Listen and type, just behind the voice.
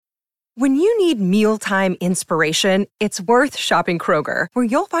When you need mealtime inspiration, it's worth shopping Kroger, where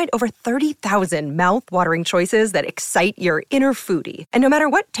you'll find over 30,000 mouth-watering choices that excite your inner foodie. And no matter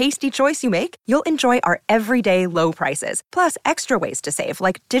what tasty choice you make, you'll enjoy our everyday low prices, plus extra ways to save,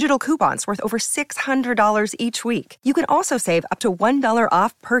 like digital coupons worth over $600 each week. You can also save up to $1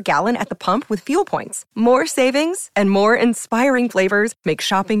 off per gallon at the pump with fuel points. More savings and more inspiring flavors make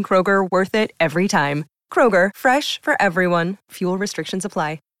shopping Kroger worth it every time. Kroger, fresh for everyone. Fuel restrictions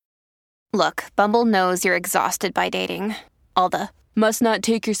apply. Look, Bumble knows you're exhausted by dating. All the, must not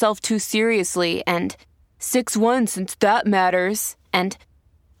take yourself too seriously, and 6'1" since that matters, and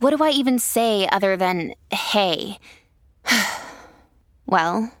what do I even say other than, hey?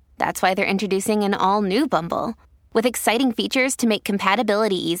 Well, that's why they're introducing an all-new Bumble, with exciting features to make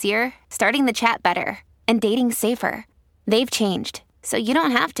compatibility easier, starting the chat better, and dating safer. They've changed, so you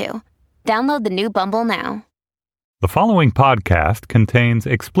don't have to. Download the new Bumble now. The following podcast contains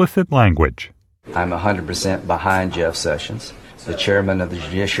explicit language. I'm 100% behind Jeff Sessions. The chairman of the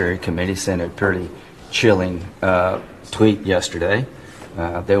Judiciary Committee sent a pretty chilling tweet yesterday.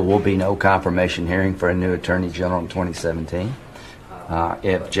 There will be no confirmation hearing for a new attorney general in 2017.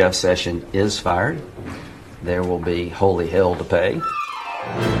 If Jeff Sessions is fired, there will be holy hell to pay.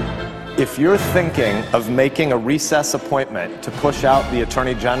 If you're thinking of making a recess appointment to push out the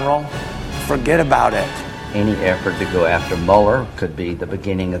attorney general, forget about it. Any effort to go after Mueller could be the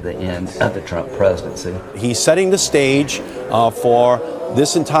beginning of the end of the Trump presidency. He's setting the stage for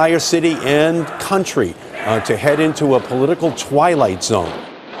this entire city and country to head into a political twilight zone.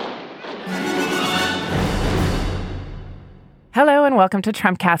 Hello and welcome to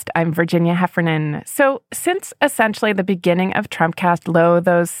Trumpcast. I'm Virginia Heffernan. So since essentially the beginning of Trumpcast,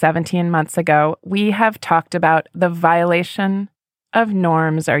 those 17 months ago, we have talked about the violation of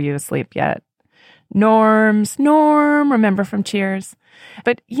norms. Are you asleep yet? Norms, remember from Cheers?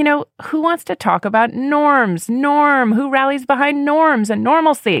 But, who wants to talk about norms? Who rallies behind norms and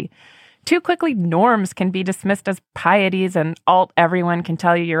normalcy? Too quickly, norms can be dismissed as pieties, and everyone can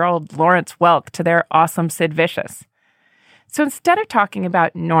tell you your old Lawrence Welk to their awesome Sid Vicious. So instead of talking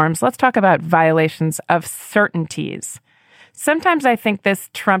about norms, let's talk about violations of certainties. Sometimes I think this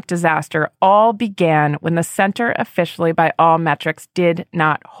Trump disaster all began when the center officially by all metrics did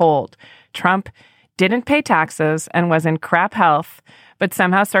not hold. Trump didn't pay taxes and was in crap health, but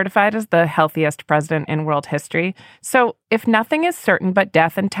somehow certified as the healthiest president in world history. So if nothing is certain but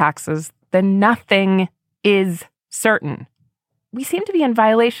death and taxes, then nothing is certain. We seem to be in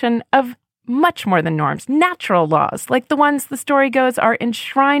violation of much more than norms, natural laws, like the ones, the story goes, are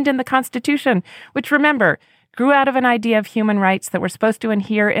enshrined in the Constitution, which, remember, grew out of an idea of human rights that we're supposed to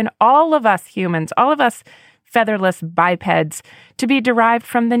adhere in all of us humans, all of us featherless bipeds, to be derived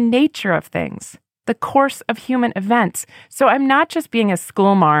from the nature of things, the course of human events. So I'm not just being a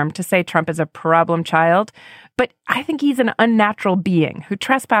schoolmarm to say Trump is a problem child, but I think he's an unnatural being who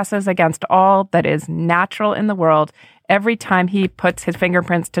trespasses against all that is natural in the world every time he puts his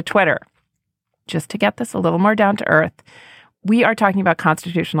fingerprints to Twitter. Just to get this a little more down to earth, we are talking about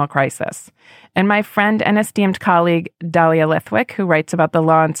constitutional crisis. And my friend and esteemed colleague, Dahlia Lithwick, who writes about the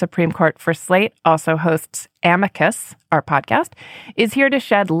law and Supreme Court for Slate, also hosts Amicus, our podcast, is here to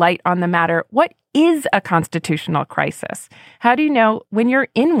shed light on the matter. What is a constitutional crisis? How do you know when you're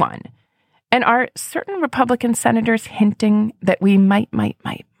in one? And are certain Republican senators hinting that we might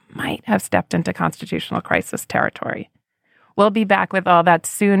have stepped into constitutional crisis territory? We'll be back with all that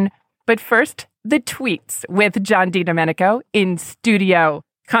soon. But first, the tweets with John DiDomenico in studio.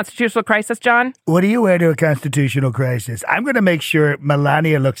 Constitutional crisis, John? What do you wear to a constitutional crisis? I'm going to make sure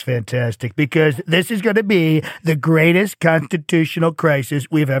Melania looks fantastic because this is going to be the greatest constitutional crisis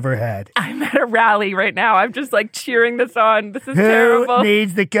we've ever had. I'm at a rally right now. I'm just cheering this on. This is terrible. Who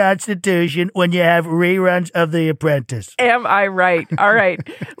needs the Constitution when you have reruns of The Apprentice? Am I right? All right.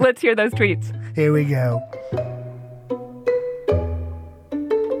 Let's hear those tweets. Here we go.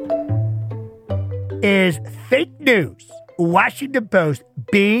 Is fake news Washington Post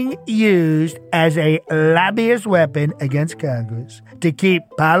being used as a lobbyist weapon against Congress to keep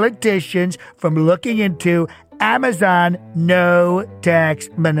politicians from looking into Amazon no-tax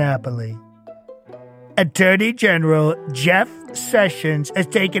monopoly? Attorney General Jeff Sessions has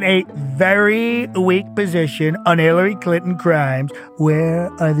taken a very weak position on Hillary Clinton crimes.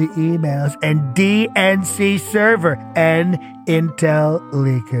 Where are the emails and DNC server and Intel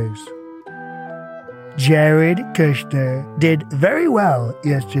leakers? Jared Kushner did very well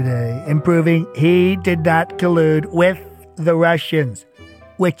yesterday in proving he did not collude with the Russians.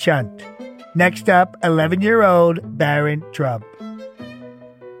 Witch hunt. Next up, 11-year-old Barron Trump.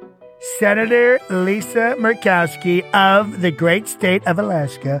 Senator Lisa Murkowski of the great state of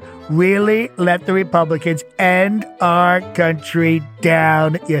Alaska really let the Republicans and our country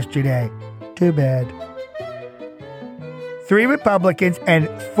down yesterday. Too bad. 3 Republicans and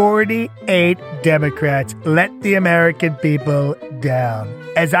 48 Democrats let the American people down.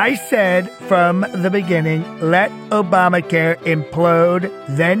 As I said from the beginning, let Obamacare implode,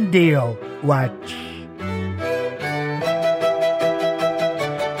 then deal. Watch.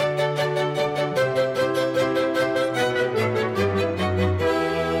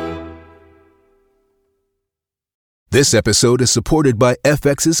 This episode is supported by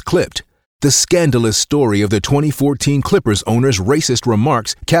FX's Clipped, the scandalous story of the 2014 Clippers owner's racist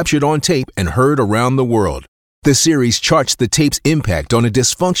remarks captured on tape and heard around the world. The series charts the tape's impact on a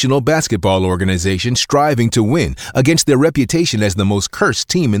dysfunctional basketball organization striving to win against their reputation as the most cursed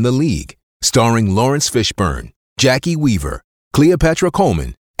team in the league. Starring Lawrence Fishburne, Jackie Weaver, Cleopatra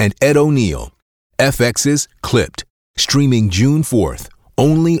Coleman, and Ed O'Neill. FX's Clipped, streaming June 4th,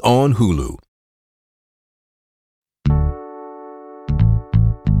 only on Hulu.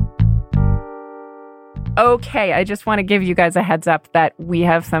 Okay, I just want to give you guys a heads up that we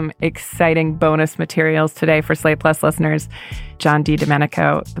have some exciting bonus materials today for Slate Plus listeners. John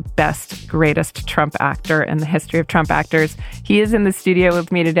DiDomenico, the best, greatest Trump actor in the history of Trump actors. He is in the studio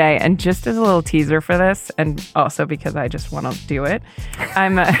with me today. And just as a little teaser for this, and also because I just want to do it,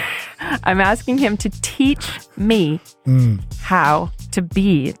 I'm asking him to teach me how to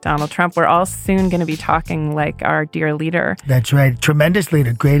be Donald Trump. We're all soon going to be talking like our dear leader. That's right. Tremendous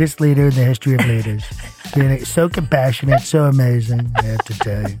leader. Greatest leader in the history of leaders. Really, so compassionate, so amazing, I have to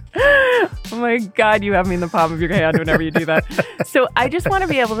tell you. Oh my God, you have me in the palm of your hand whenever you do that. So I just want to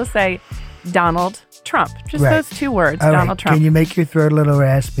be able to say Donald Trump. Just those 2 words, all Donald right. Trump. Can you make your throat a little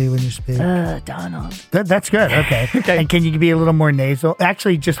raspy when you speak? Donald. That's good, okay. Okay. And can you be a little more nasal?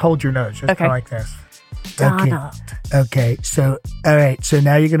 Actually, just hold your nose, just Okay. kind of like this. Donald. Okay, so, all right, so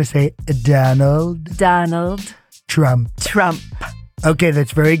now you're going to say Donald Trump. Okay,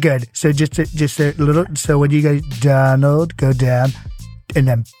 that's very good. So just a little, so when you go Donald, go down, and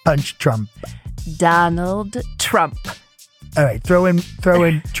then punch Trump. Donald Trump. All right, throw in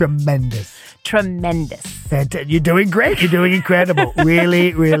tremendous. You're doing great. You're doing incredible.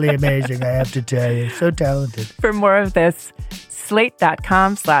 Really, really amazing, I have to tell you. So talented. For more of this,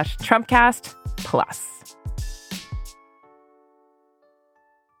 slate.com/TrumpCast Plus.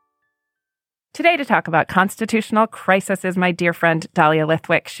 Today to talk about constitutional crisis is my dear friend Dahlia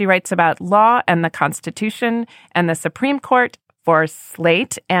Lithwick. She writes about law and the Constitution and the Supreme Court for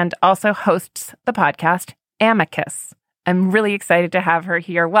Slate and also hosts the podcast Amicus. I'm really excited to have her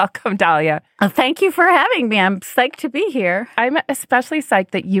here. Welcome, Dahlia. Thank you for having me. I'm psyched to be here. I'm especially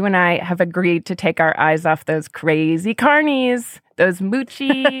psyched that you and I have agreed to take our eyes off those crazy carnies, those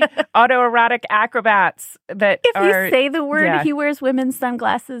moochy autoerotic acrobats that If you say the word, he wears women's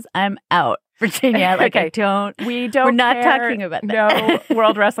sunglasses, I'm out. Virginia, Okay. We're not talking about that. No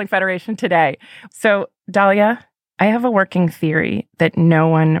World Wrestling Federation today. So, Dahlia, I have a working theory that no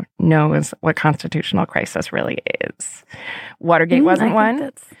one knows what constitutional crisis really is. Watergate wasn't one.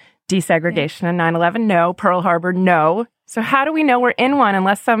 Desegregation and 9/11, no. Pearl Harbor, no. So how do we know we're in one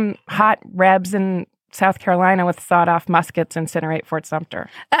unless some hot rebs in South Carolina with sawed-off muskets incinerate Fort Sumter?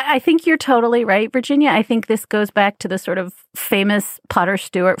 I think you're totally right, Virginia. I think this goes back to the sort of famous Potter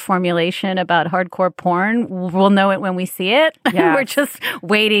Stewart formulation about hardcore porn. We'll know it when we see it. Yeah. We're just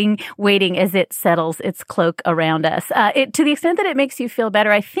waiting as it settles its cloak around us. To the extent that it makes you feel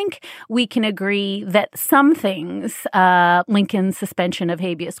better, I think we can agree that some things, Lincoln's suspension of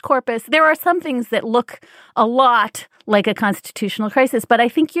habeas corpus, there are some things that look a lot like a constitutional crisis. But I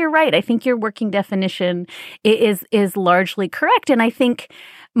think you're right. I think your working definition is largely correct. And I think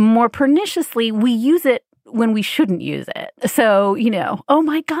more perniciously, we use it when we shouldn't use it. So, oh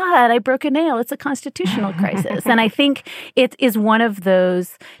my God, I broke a nail. It's a constitutional crisis. And I think it is one of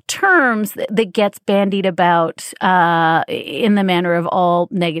those terms that gets bandied about in the manner of all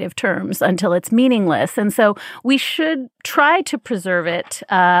negative terms until it's meaningless. And so we should try to preserve it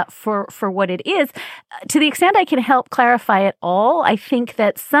for what it is. To the extent I can help clarify it all, I think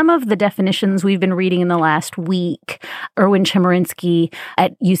that some of the definitions we've been reading in the last week, Erwin Chemerinsky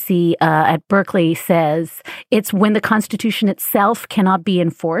at UC at Berkeley says, It's when the Constitution itself cannot be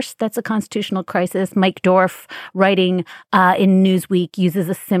enforced. That's a constitutional crisis. Mike Dorf, writing in Newsweek, uses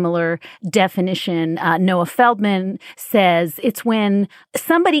a similar definition. Noah Feldman says it's when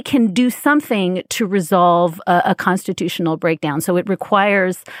somebody can do something to resolve a constitutional breakdown. So it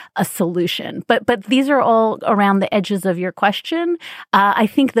requires a solution. But these are all around the edges of your question. I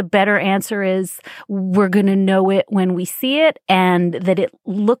think the better answer is we're going to know it when we see it, and that it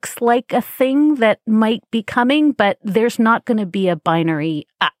looks like a thing that might be coming, but there's not going to be a binary,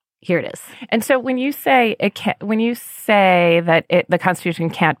 here it is. And so when you say that the Constitution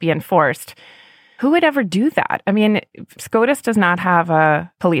can't be enforced, who would ever do that? I mean, SCOTUS does not have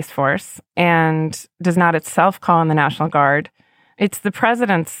a police force and does not itself call in the National Guard. It's the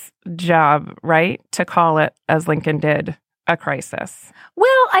president's job, right, to call it, as Lincoln did, a crisis.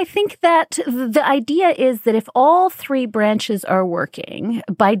 Well, I think that the idea is that if all three branches are working,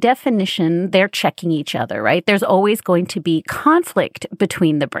 by definition, they're checking each other, right? There's always going to be conflict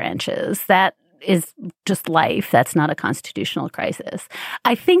between the branches. That is just life. That's not a constitutional crisis.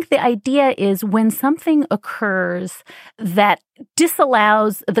 I think the idea is when something occurs that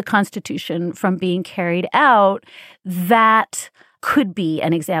disallows the Constitution from being carried out, that could be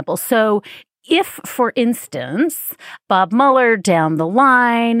an example. So if, for instance, Bob Mueller down the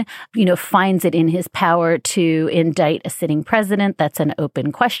line, finds it in his power to indict a sitting president, that's an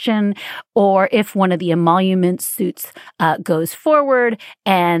open question. Or if one of the emolument suits goes forward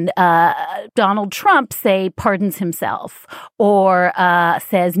and Donald Trump, say, pardons himself or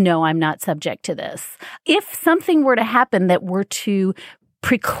says, no, I'm not subject to this. If something were to happen that were to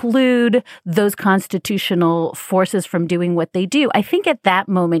preclude those constitutional forces from doing what they do, I think at that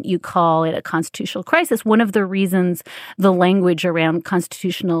moment you call it a constitutional crisis. One of the reasons the language around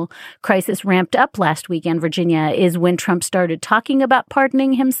constitutional crisis ramped up last weekend, Virginia, is when Trump started talking about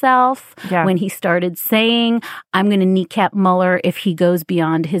pardoning himself, when he started saying, I'm going to kneecap Mueller if he goes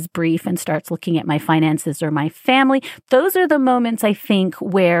beyond his brief and starts looking at my finances or my family. Those are the moments, I think,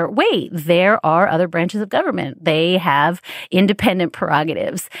 where, wait, there are other branches of government. They have independent prerogatives.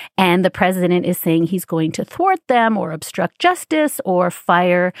 And the president is saying he's going to thwart them or obstruct justice or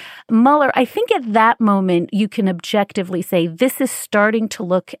fire Mueller. I think at that moment, you can objectively say this is starting to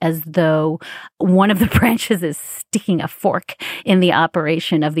look as though one of the branches is sticking a fork in the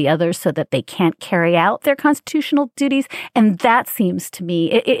operation of the others so that they can't carry out their constitutional duties. And that seems to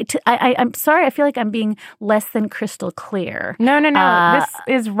me, I'm sorry, I feel like I'm being less than crystal clear. No.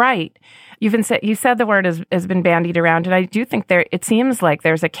 This is right. You said the word has been bandied around, and I do think it seems like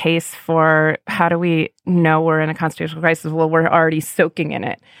there's a case for how do we know we're in a constitutional crisis? Well, we're already soaking in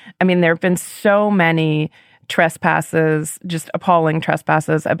it. I mean, there have been so many trespasses, just appalling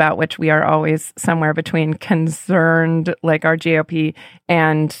trespasses, about which we are always somewhere between concerned, like our GOP,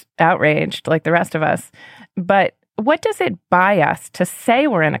 and outraged, like the rest of us. But what does it buy us to say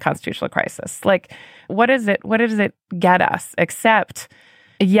we're in a constitutional crisis? Like, what does it get us, except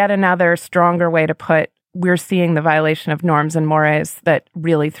yet another stronger way to put we're seeing the violation of norms and mores that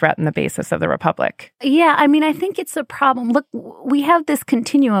really threaten the basis of the republic? Yeah, I mean, I think it's a problem. Look, we have this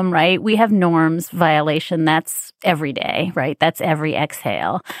continuum, right? We have norms violation. That's every day, right? That's every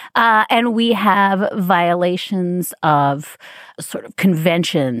exhale. And we have violations of sort of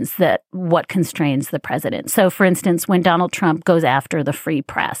conventions that what constrains the president. So, for instance, when Donald Trump goes after the free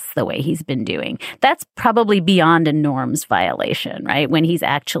press the way he's been doing, that's probably beyond a norms violation, right? When he's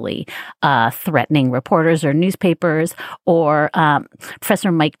actually threatening reporters or newspapers, or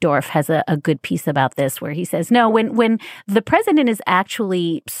Professor Mike Dorf has a good piece about this where he says, no, when the president is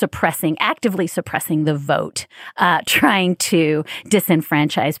actually actively suppressing the vote, trying to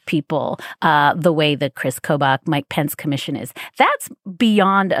disenfranchise people the way the Chris Kobach, Mike Pence commission is, that's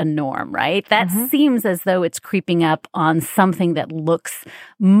beyond a norm, right? That seems as though it's creeping up on something that looks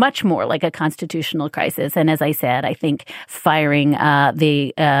much more like a constitutional crisis. And as I said, I think firing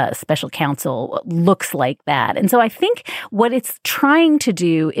the special counsel looks like that. And so I think what it's trying to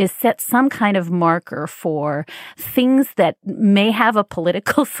do is set some kind of marker for things that may have a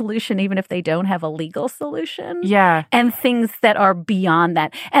political solution, even if they don't have a legal solution. Yeah. And things that are beyond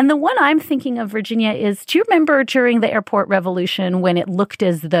that. And the one I'm thinking of, Virginia, is, do you remember during the airport revolution when it looked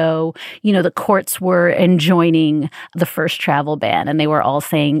as though, the courts were enjoining the first travel ban, and they were all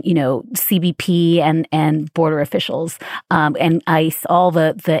saying, CBP and border officials and ICE, all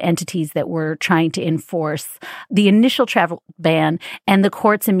the entities that were trying to enforce the initial travel ban, and the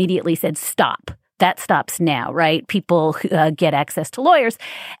courts immediately said, stop. That stops now, right? People get access to lawyers.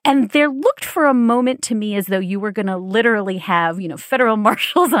 And there looked for a moment to me as though you were going to literally have, federal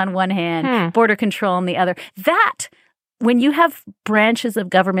marshals on one hand, border control on the other. That when you have branches of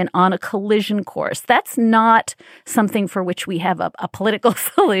government on a collision course, that's not something for which we have a political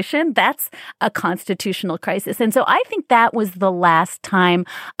solution. That's a constitutional crisis. And so I think that was the last time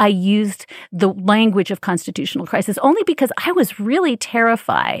I used the language of constitutional crisis, only because I was really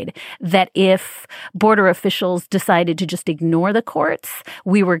terrified that if border officials decided to just ignore the courts,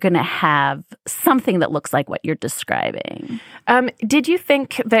 we were going to have something that looks like what you're describing. Did you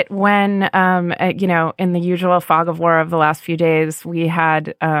think that when, in the usual fog of war of the last few days, we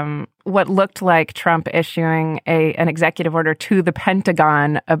had what looked like Trump issuing an executive order to the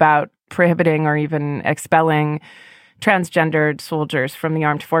Pentagon about prohibiting or even expelling transgendered soldiers from the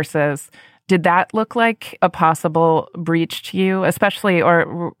armed forces? Did that look like a possible breach to you, especially,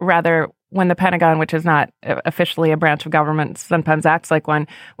 or rather, when the Pentagon, which is not officially a branch of government, sometimes acts like one,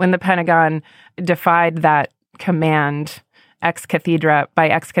 when the Pentagon defied that command ex cathedra? By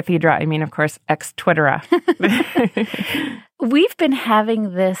ex cathedra, I mean, of course, ex Twittera. We've been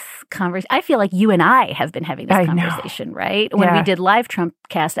having this conversation. I feel like you and I have been having this conversation, right? When we did live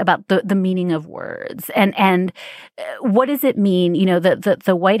Trumpcast about the meaning of words and what does it mean? You know,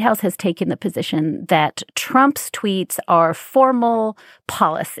 the White House has taken the position that Trump's tweets are formal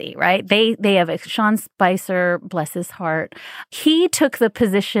policy, right? They have Sean Spicer, bless his heart. He took the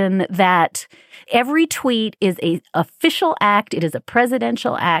position that every tweet is an official act. It is a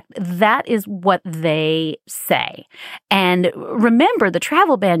presidential act. That is what they say. And remember the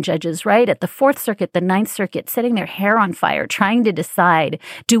travel ban judges, right, at the Fourth Circuit, the Ninth Circuit, setting their hair on fire, trying to decide,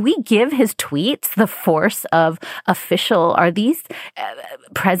 do we give his tweets the force of official? Are these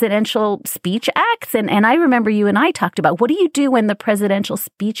presidential speech acts? And I remember you and I talked about, what do you do when the Presidential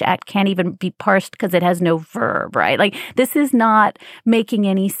Speech Act can't even be parsed because it has no verb, right? Like, this is not making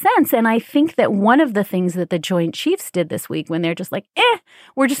any sense. And I think that one of the things that the Joint Chiefs did this week, when they're just like,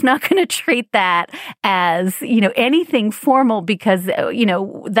 we're just not going to treat that as, anything formal, because,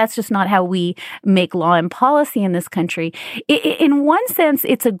 that's just not how we make law and policy in this country. In one sense,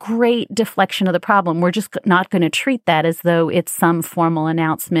 it's a great deflection of the problem. We're just not going to treat that as though it's some formal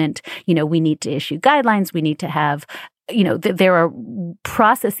announcement. We need to issue guidelines. We need to have there are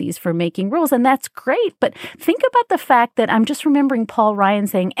processes for making rules, and that's great. But think about the fact that I'm just remembering Paul Ryan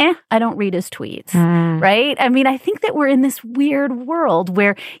saying, I don't read his tweets, right? I mean, I think that we're in this weird world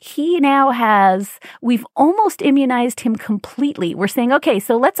where we've almost immunized him completely. We're saying, okay,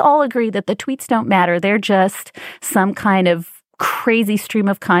 so let's all agree that the tweets don't matter. They're just some kind of crazy stream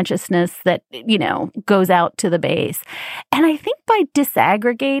of consciousness that, goes out to the base. And I think by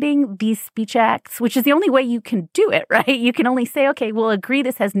disaggregating these speech acts, which is the only way you can do it, right? You can only say, okay, we'll agree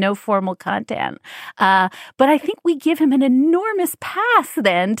this has no formal content. But I think we give him an enormous pass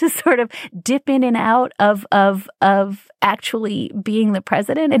then to sort of dip in and out of actually being the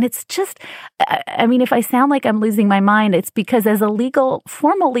president. And it's just, if I sound like I'm losing my mind, it's because as a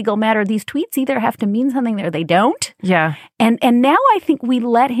formal legal matter, these tweets either have to mean something or they don't. Yeah. And now I think we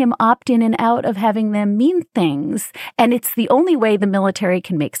let him opt in and out of having them mean things. And it's the only way the military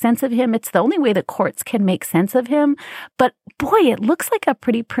can make sense of him. It's the only way the courts can make sense of him. But boy, it looks like a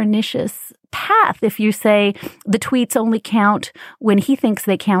pretty pernicious path if you say the tweets only count when he thinks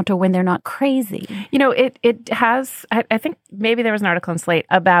they count or when they're not crazy. It has, I think maybe there was an article in Slate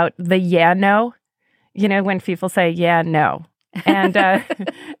about the no, when people say yeah, no. And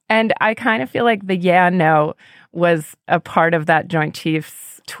and I kind of feel like the no was a part of that Joint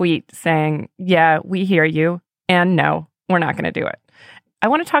Chiefs tweet saying, yeah, we hear you, and no, we're not going to do it. I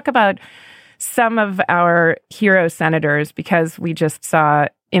want to talk about some of our hero senators because we just saw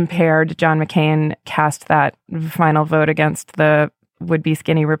impaired John McCain cast that final vote against the would-be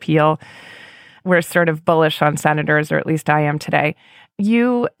skinny repeal. We're sort of bullish on senators, or at least I am today.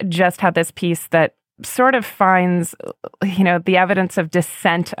 You just had this piece that sort of finds, the evidence of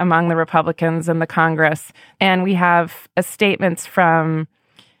dissent among the Republicans in the Congress. And we have statements from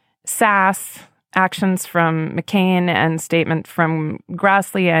Sass, actions from McCain, and statement from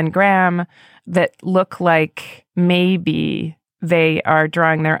Grassley and Graham that look like maybe they are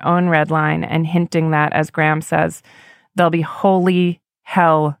drawing their own red line and hinting that, as Graham says, there'll be holy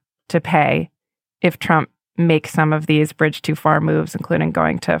hell to pay if Trump makes some of these bridge too far moves, including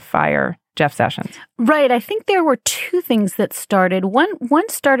going to fire Jeff Sessions. Right. I think there were two things that started. One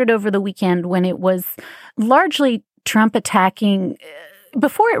started over the weekend when it was largely Trump attacking,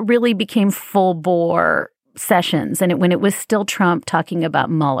 before it really became full bore Sessions, and when it was still Trump talking about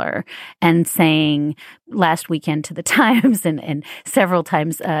Mueller and saying last weekend to the Times and several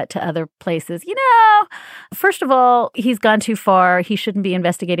times to other places, first of all, he's gone too far. He shouldn't be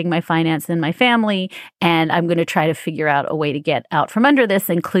investigating my finance and my family, and I'm going to try to figure out a way to get out from under this,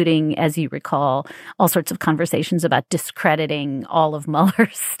 including, as you recall, all sorts of conversations about discrediting all of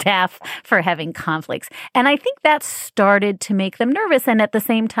Mueller's staff for having conflicts. And I think that started to make them nervous. And at the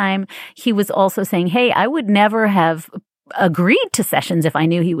same time, he was also saying, hey, I would never have agreed to Sessions if I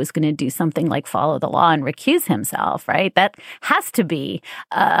knew he was going to do something like follow the law and recuse himself, right? That has to be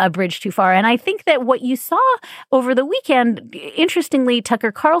a bridge too far. And I think that what you saw over the weekend, interestingly,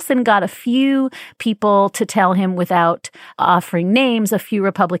 Tucker Carlson got a few people to tell him without offering names, a few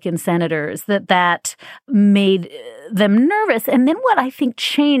Republican senators, that made them nervous. And then what I think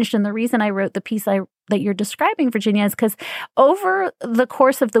changed, and the reason I wrote the piece that you're describing, Virginia, is because over the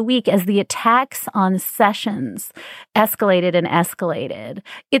course of the week, as the attacks on Sessions escalated,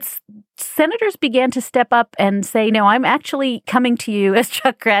 senators began to step up and say, no, I'm actually coming to you as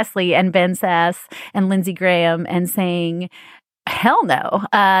Chuck Grassley and Ben Sasse and Lindsey Graham and saying, hell no,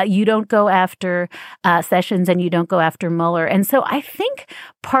 you don't go after Sessions and you don't go after Mueller. And so I think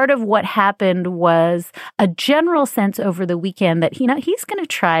part of what happened was a general sense over the weekend that, he's going to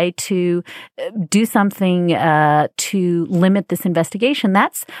try to do something to limit this investigation.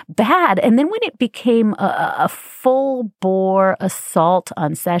 That's bad. And then when it became a full-bore assault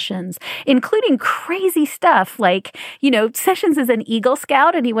on Sessions, including crazy stuff like, Sessions is an Eagle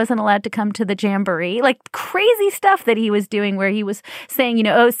Scout and he wasn't allowed to come to the Jamboree, like crazy stuff that he was doing where he was saying,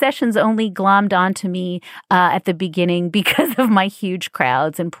 Sessions only glommed onto me at the beginning because of my huge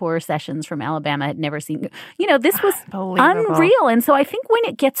crowds, and poor Sessions from Alabama had never seen. This was unreal. And so I think when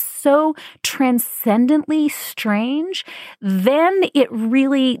it gets so transcendently strange, then it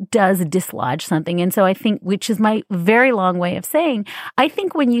really does dislodge something. And so I think, which is my very long way of saying, I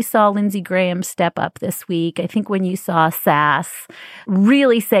think when you saw Lindsey Graham step up this week, I think when you saw Sasse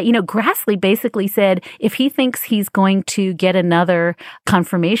really say, Grassley basically said, if he thinks he's going to get another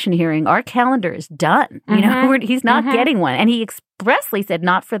confirmation hearing, our calendar is done. He's not getting one. And he expressly said,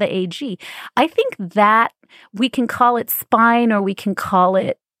 not for the AG. I think that we can call it spine or we can call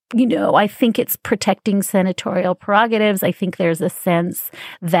it, I think it's protecting senatorial prerogatives. I think there's a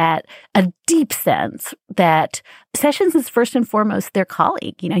deep sense that Sessions is first and foremost their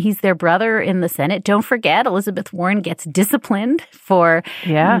colleague. He's their brother in the Senate. Don't forget, Elizabeth Warren gets disciplined for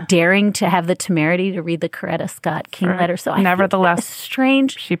daring to have the temerity to read the Coretta Scott King letter. So nevertheless,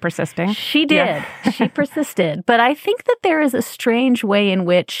 strange. She persisting. She did. Yeah. She persisted. But I think that there is a strange way in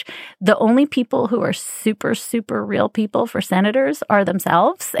which the only people who are super, super real people for senators are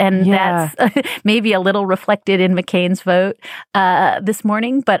themselves. And that's maybe a little reflected in McCain's vote this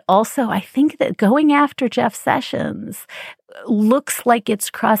morning. But also, I think that going after Jeff Sessions looks like it's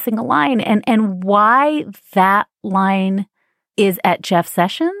crossing a line. And why that line is at Jeff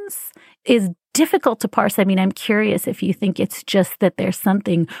Sessions is difficult to parse. I mean, I'm curious if you think it's just that there's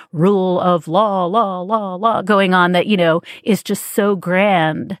something rule of law going on that, is just so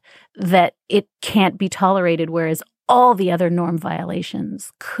grand that it can't be tolerated, whereas all the other norm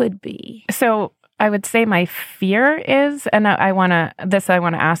violations could be. So I would say my fear is, and I want to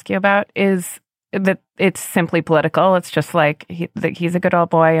ask you about, is that it's simply political. It's just like he's a good old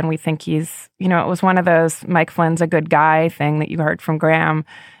boy and we think he's, it was one of those Mike Flynn's a good guy thing that you heard from Graham.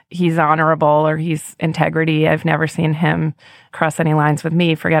 He's honorable or he's integrity. I've never seen him cross any lines with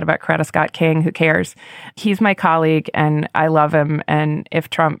me. Forget about Coretta Scott King. Who cares? He's my colleague and I love him. And if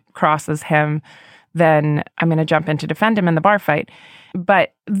Trump crosses him, then I'm going to jump in to defend him in the bar fight.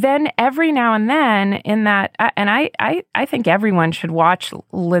 But then every now and then in that, and I think everyone should watch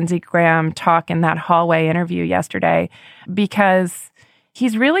Lindsey Graham talk in that hallway interview yesterday, because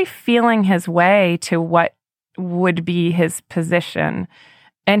he's really feeling his way to what would be his position.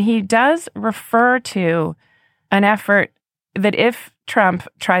 And he does refer to an effort that if Trump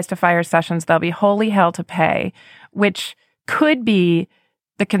tries to fire Sessions, they'll be wholly hell to pay, which could be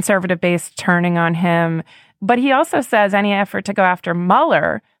the conservative base turning on him. But he also says any effort to go after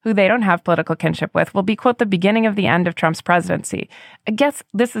Mueller, who they don't have political kinship with, will be, quote, the beginning of the end of Trump's presidency. I guess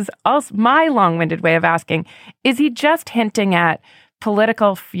this is also my long-winded way of asking, is he just hinting at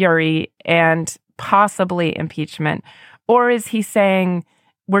political fury and possibly impeachment? Or is he saying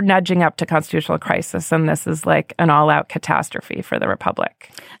we're nudging up to constitutional crisis and this is like an all-out catastrophe for the Republic?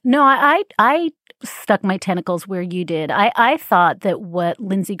 No, I stuck my tentacles where you did. I thought that what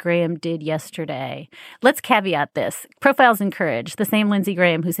Lindsey Graham did yesterday, let's caveat this. Profiles in Courage, the same Lindsey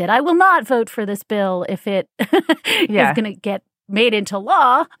Graham who said, I will not vote for this bill if it is going to get made into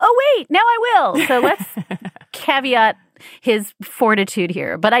law. Oh, wait, now I will. So caveat his fortitude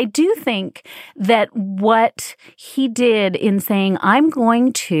here. But I do think that what he did in saying, I'm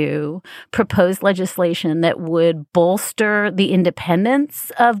going to propose legislation that would bolster the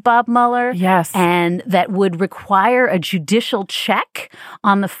independence of Bob Mueller, and that would require a judicial check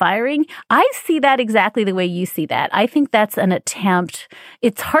on the firing, I see that exactly the way you see that. I think that's an attempt.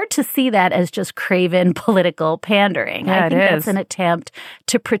 It's hard to see that as just craven political pandering. I think that's an attempt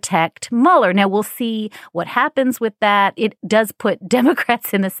to protect Mueller. Now, we'll see what happens with that. It does put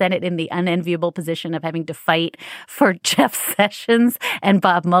Democrats in the Senate in the unenviable position of having to fight for Jeff Sessions and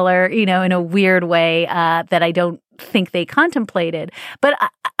Bob Mueller, in a weird way that I don't think they contemplated. But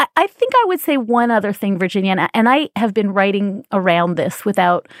I think I would say one other thing, Virginia, and I have been writing around this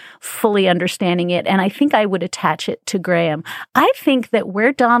without fully understanding it, and I think I would attach it to Graham. I think that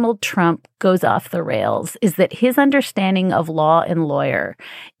where Donald Trump goes off the rails is that his understanding of law and lawyer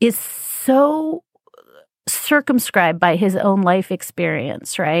is so circumscribed by his own life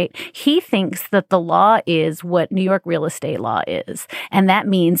experience, right? He thinks that the law is what New York real estate law is. And that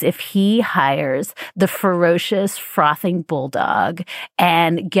means if he hires the ferocious, frothing bulldog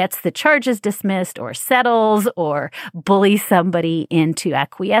and gets the charges dismissed or settles or bullies somebody into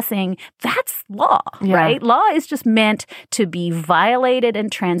acquiescing, that's law, right? Law is just meant to be violated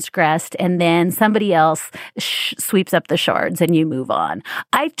and transgressed, and then somebody else sweeps up the shards and you move on.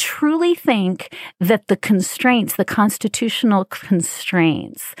 I truly think that the constitutional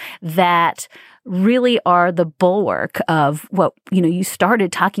constraints that really are the bulwark of what, you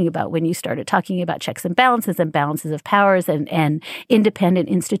started talking about when you started talking about checks and balances of powers and independent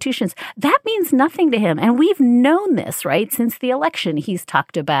institutions. That means nothing to him. And we've known this, right? Since the election, he's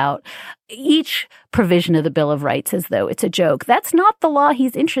talked about each provision of the Bill of Rights as though it's a joke. That's not the law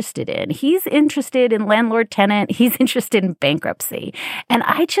he's interested in. He's interested in landlord-tenant. He's interested in bankruptcy. And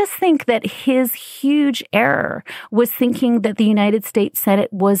I just think that his huge error was thinking that the United States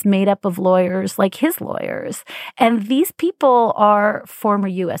Senate was made up of lawyers like his lawyers. And these people are former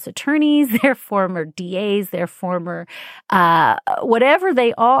U.S. attorneys, they're former DAs, they're former whatever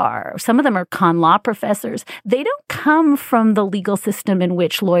they are. Some of them are con law professors. They don't come from the legal system in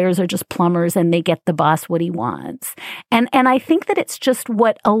which lawyers are just plumbers and they get the boss what he wants. And I think that it's just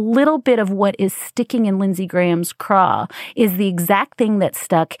what a little bit of what is sticking in Lindsey Graham's craw is the exact thing that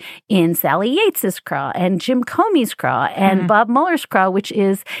stuck in Sally Yates's craw and Jim Comey's craw and Bob Mueller's craw, which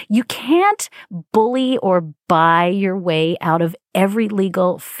is you can't bully or buy your way out of every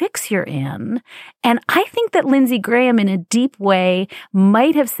legal fix you're in. And I think that Lindsey Graham, in a deep way,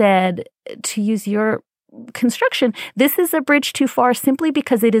 might have said, to use your construction, this is a bridge too far simply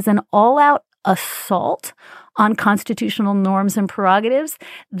because it is an all-out assault on constitutional norms and prerogatives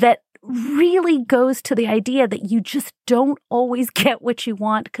that really goes to the idea that you just don't always get what you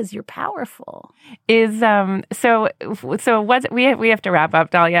want because you're powerful. So what we have to wrap up,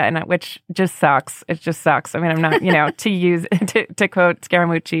 Dahlia, and which just sucks. It just sucks. I mean, I'm not, to quote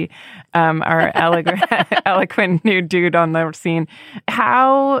Scaramucci, our eloquent new dude on the scene.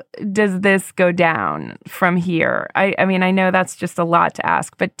 How does this go down from here? I mean, I know that's just a lot to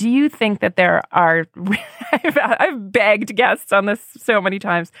ask, but do you think that there are? I've begged guests on this so many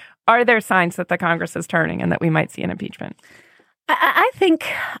times. Are there signs that the Congress is turning and that we might see an impeachment? I think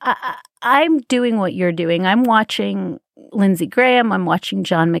I'm doing what you're doing. I'm watching Lindsey Graham. I'm watching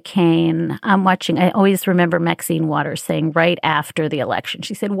John McCain. I always remember Maxine Waters saying right after the election,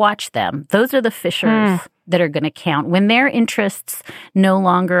 she said, watch them. Those are the fishers that are going to count. When their interests no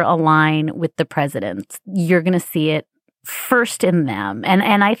longer align with the president's, you're going to see it first in them.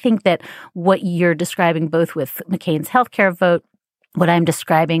 And I think that what you're describing both with McCain's healthcare vote, what I'm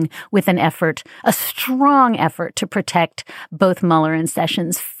describing with a strong effort to protect both Mueller and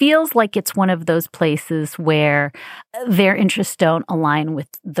Sessions, feels like it's one of those places where their interests don't align with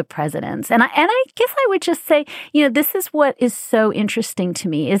the president's. And I guess I would just say, this is what is so interesting to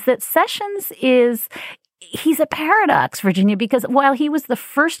me, is that Sessions he's a paradox, Virginia, because while he was the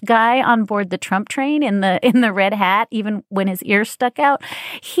first guy on board the Trump train in the red hat, even when his ears stuck out,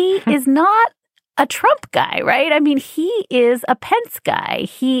 he is not a Trump guy, right? I mean, he is a Pence guy.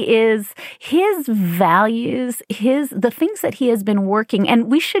 He is his values, the things that he has been working,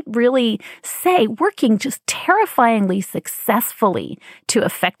 and we should really say working just terrifyingly successfully to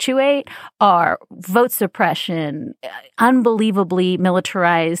effectuate are vote suppression, unbelievably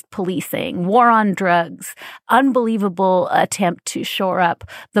militarized policing, war on drugs, unbelievable attempt to shore up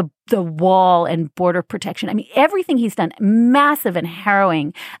the wall and border protection. I mean, everything he's done, massive and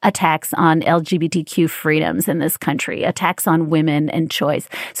harrowing attacks on LGBT LGBTQ freedoms in this country, attacks on women and choice.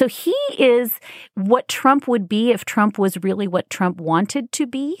 So he is what Trump would be if Trump was really what Trump wanted to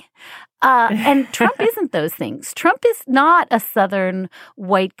be. And Trump isn't those things. Trump is not a Southern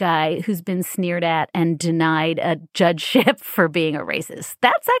white guy who's been sneered at and denied a judgeship for being a racist.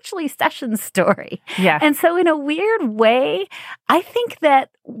 That's actually Sessions' story. Yeah. And so in a weird way, I think that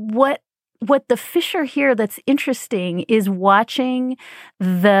what the fissure here that's interesting is watching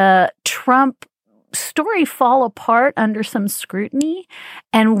the Trump story fall apart under some scrutiny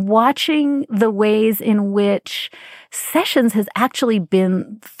and watching the ways in which Sessions has actually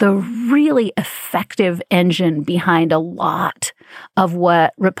been the really effective engine behind a lot of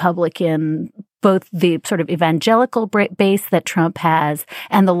what Republican, both the sort of evangelical base that Trump has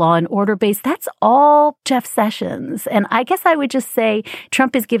and the law and order base, that's all Jeff Sessions. And I guess I would just say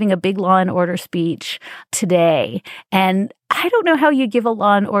Trump is giving a big law and order speech today. And I don't know how you give a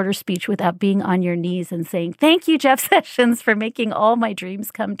law and order speech without being on your knees and saying, thank you, Jeff Sessions, for making all my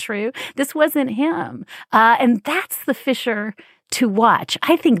dreams come true. This wasn't him. And that's the fissure to watch.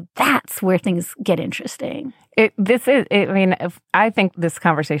 I think that's where things get interesting. I think this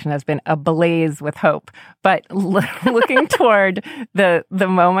conversation has been ablaze with hope, but looking toward the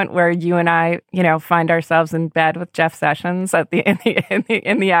moment where you and I, find ourselves in bed with Jeff Sessions in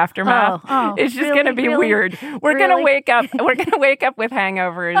the aftermath, it's just going to be weird. We're going to wake up. We're going to wake up with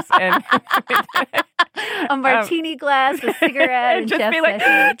hangovers and a martini glass, a cigarette, and just Jeff be like,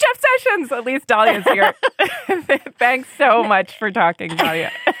 Sessions. Jeff Sessions. At least Dahlia's here. Thanks so much for talking,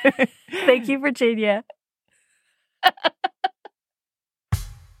 Dahlia. Thank you, Virginia.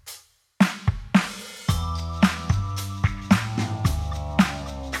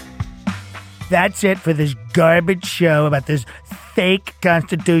 That's it for this garbage show about this fake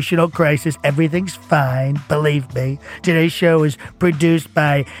constitutional crisis. Everything's fine, believe me. Today's show is produced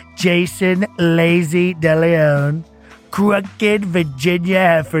by Jason Lazy DeLeon. Crooked Virginia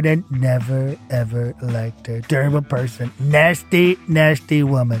Heffernan. Never, ever liked her. Terrible person. Nasty, nasty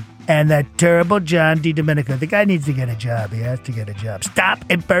woman. And that terrible John DiDomenico. The guy needs to get a job. He has to get a job. Stop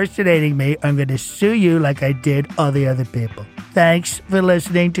impersonating me. I'm going to sue you like I did all the other people. Thanks for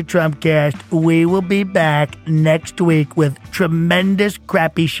listening to Trumpcast. We will be back next week with tremendous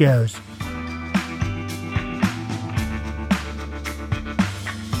crappy shows.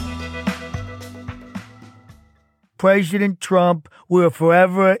 President Trump, we're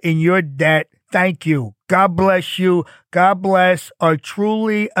forever in your debt. Thank you. God bless you. God bless our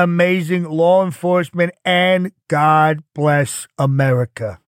truly amazing law enforcement, and God bless America.